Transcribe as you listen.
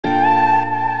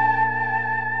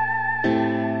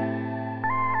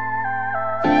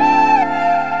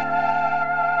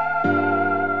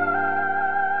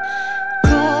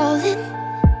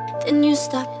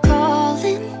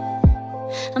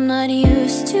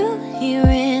you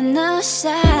hearing the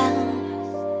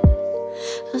sound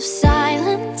of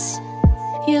silence?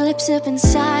 Your lips have been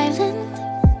silent.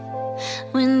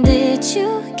 When did you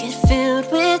get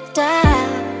filled with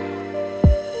doubt?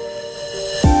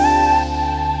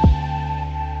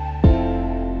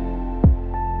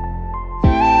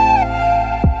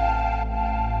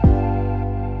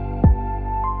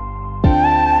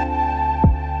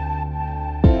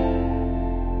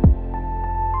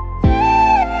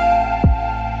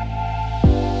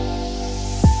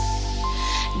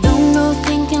 Don't go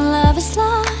thinking love is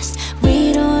lost.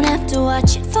 We don't have to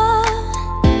watch it fall.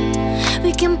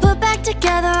 We can put back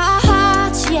together our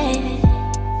hearts, yeah.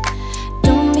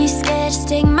 Don't be scared, just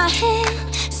take my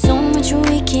hand. So much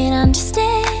we can't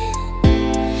understand,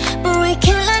 but we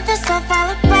can't let this all fall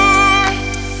apart.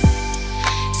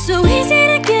 So easy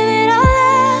to give it all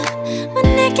up when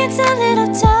it gets a little